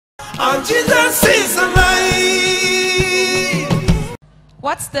And Jesus is alive.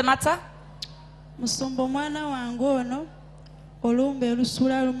 What's the matter? Musumba omwana wange ono olumbe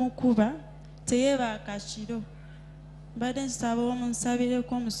lusula lumukuba teyeba akakiro. Mbadde nsaba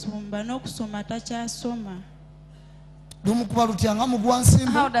omunsabireko omusumba n'okusoma takyasoma. Lumukuba lutyanga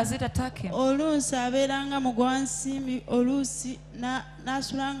mugwansimbi. How does it attack him? Oluusi abeeranga mugwansimbi, oluusi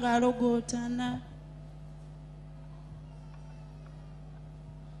n'asula ng'alogootana.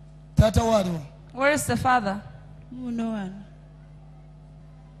 Tata waliwo. Where is the father? Muno wano.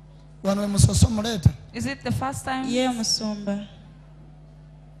 Wano emusoso muleeta. Is it the first time? Ye musumba.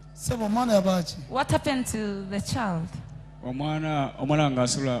 Sebo omwana yabaaki. What happened to the child? Omwana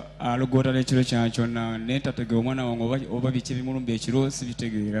ngasula alogota n'ekiro kyonna netatege omwana wange oba biki bimulumba ekiro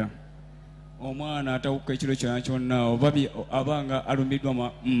sibitegeera. Omwana atawuka ekiro kyonna oba abanga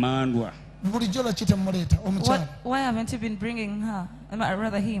alumbiddwa mmandwa. Bulijjo lwaki temuleeta omukyala? Why haven't you been bringing her?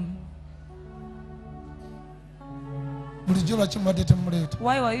 Rather him. Bulijjo lwaki mubadde temuleeta?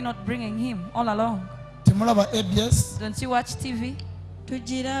 Why were you not bringing him all along? Temulaba ABS? Don't you watch TV?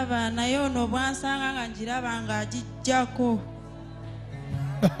 Tugiraba naye ono bwansanga nga ngiraba ng'agijjako.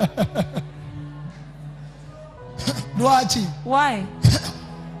 Lwaki? Why?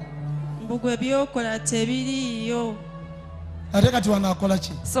 Mbugwe byokola tebiriiyo. Ate kati wanaakola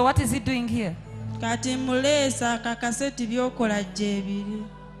ki? So what is he doing here? Kati muleesa akakaseti byokola gyebiri.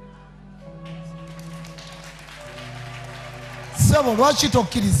 Sebo lwaki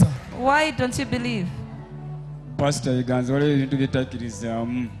tokkiriza? Why don't you believe? Pastor yiganze waliwo ebintu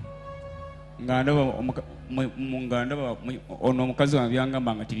byetakkirizamu nga ndaba ono omukazi wange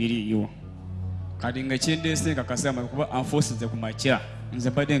byangamba nga tibiriiyo kati nga ekyendeese nkakasama kuba anfoosize ku makya nze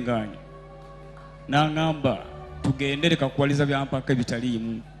mbadde nganya n'aŋŋamba tugende leka kuwaliza byampaka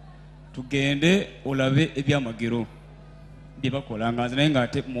ebitaliimu tugende olabe ebyamagero bye bakola nga nze naye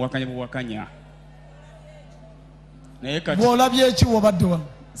ng'ate muwakanya buwakanya naye kati bw'olabye eki w'obadde wano?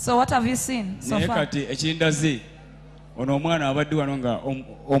 So what have you seen so naye far? kati ekindaze ono omwana abadde wano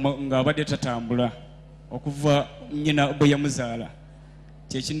nga abadde tatambula okuva nnyina bwe yamuzaala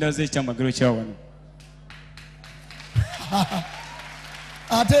kyekindaze ekyamagero kya wano.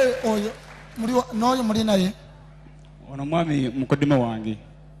 Ate oyo n'oyo muli naye? Ono mwami mukoddomi wange.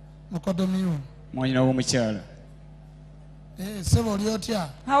 Mukoddomi wo? Mwanyina w'omukyala. Sebo oli otya?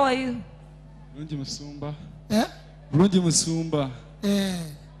 How are you? Bulungi musumba. Bulungi musumba.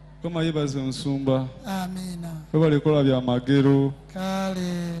 Kama yebaze musumba. Amina. Webale kola bya magero.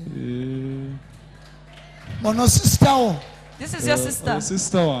 Kale. Ono sister wo? This is your sister.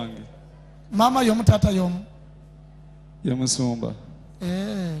 Sister wange. Mama yomu tata yomu? Ya musumba.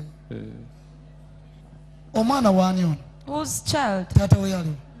 Omwana waani ono? Whose child? Tata we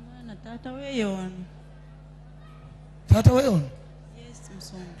yaliwo? Omwana taata we yono. Tata we ono? Yes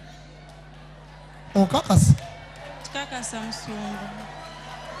musumba. Okakasa? Kikakasa musumba.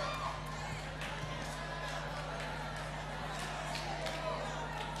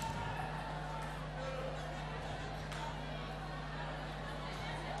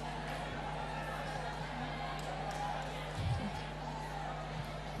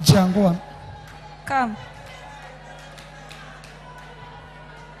 Jangu wano. Come.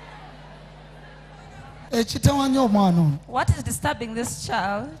 Ekitawanya omwana ono? What is disturbing this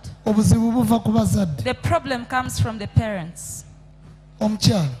child? Obuzibu buva ku bazadde. The problem comes from the parents.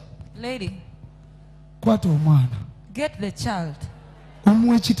 Omukyala. Lady. Kwata omwana. Get the child.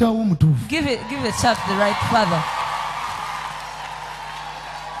 Omuwa ekitaawo omutuufu. Give the child to the right father.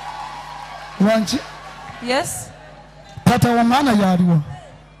 Wanki? Yes? Tata w'omwana yaliwo?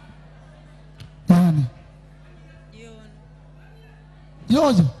 Yaani?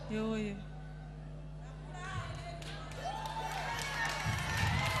 Yoyo? Yoyo.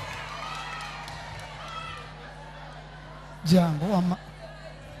 Jangu wama.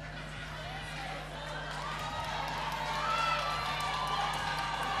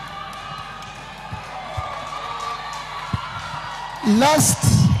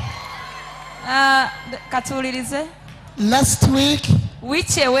 Last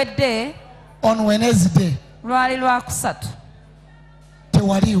week ewedde on Wednesday lwali lwakusatu.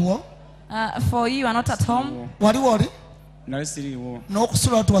 Tewaliwo? For you are not at home. Waliwo oli? Nali siriiwo.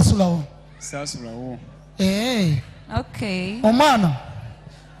 N'okusula tuwasulawo? Saasulawo. Okay. Omwana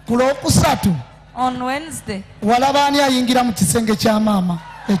ku Lwokusatu on Wednesday walaba ani ayingira mu kisenge kya maama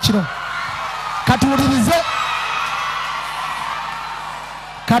ekiro?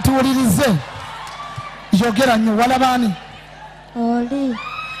 Katuwulirize yogera nnyo. Walaba ani? Oli.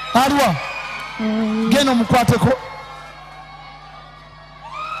 Aliwa? Genda omukwateko.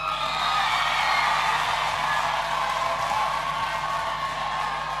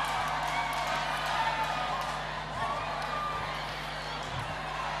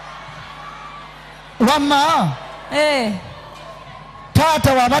 wamma Hey,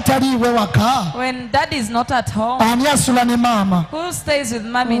 taata waba taliiwe waka when dad is not at home, ani asula ne maama who stays with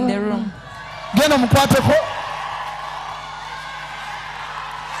mommy in the room? genda omukwateko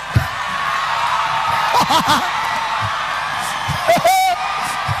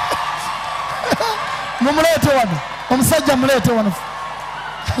mumuleete wano omusajja muleete wano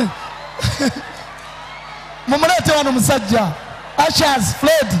mumuleete wano omusajja ashas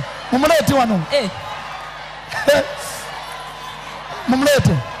fred mumuleete wano Hey,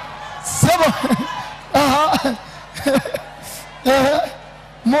 mumuleete sebo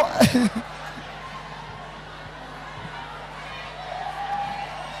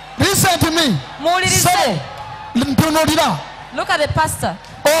listen to me muwulirize. sebo ntunulira Look at the pastor.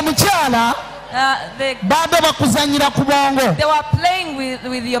 omukyala baadde bakuzanyira ku bwongo They were playing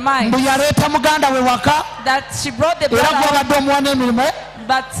with your mind. mbu yaleeta muganda we waka That she brought the era brother, gwabadde omuwa n'emirimu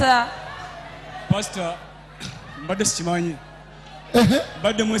but pasita mbadde sikimanyi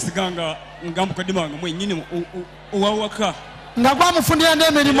mbadde mwesiga nga mukadde wange mwenyini owawaka nga gwamufunira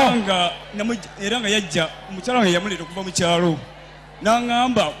n'emirimu era nga yajja omukyala wange yamuleeta okuva mu kyalo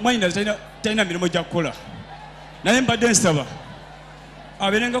n'aŋŋamba mwanyina talina mirimu gyakukola naye mbadde nsaba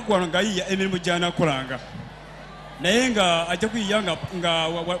abeerenga kuwano ng'ayiya emirimu gy'anaakolanga naye nga ajja kuyiya nga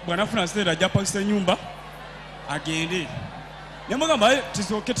bw'anaafuna nseera ajja pakisa ennyumba agende naye mugamba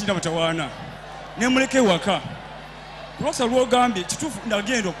tusooke tirina mutawaana ne muleka ewaka kulwasa lwogambye kituufu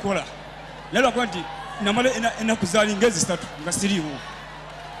nagenda okukola naye lwakuba nti namala ennaku zaali ngezi 3 nga siriiwo.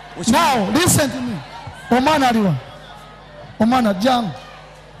 now listen to me omwana aliwa omwana jangu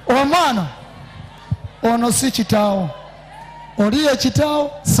omwana ono si kitaawo oli ye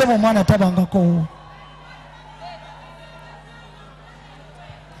kitaawo sebo omwana tabangako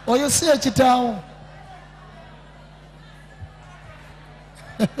oyo si ye kitaawo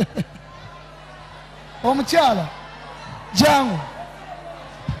omukyala jangu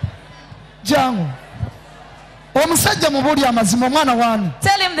jangu omusajja mubuulya amazima omwana waani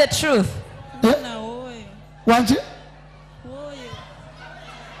tell him the truth. Omwana w'oyo. wangi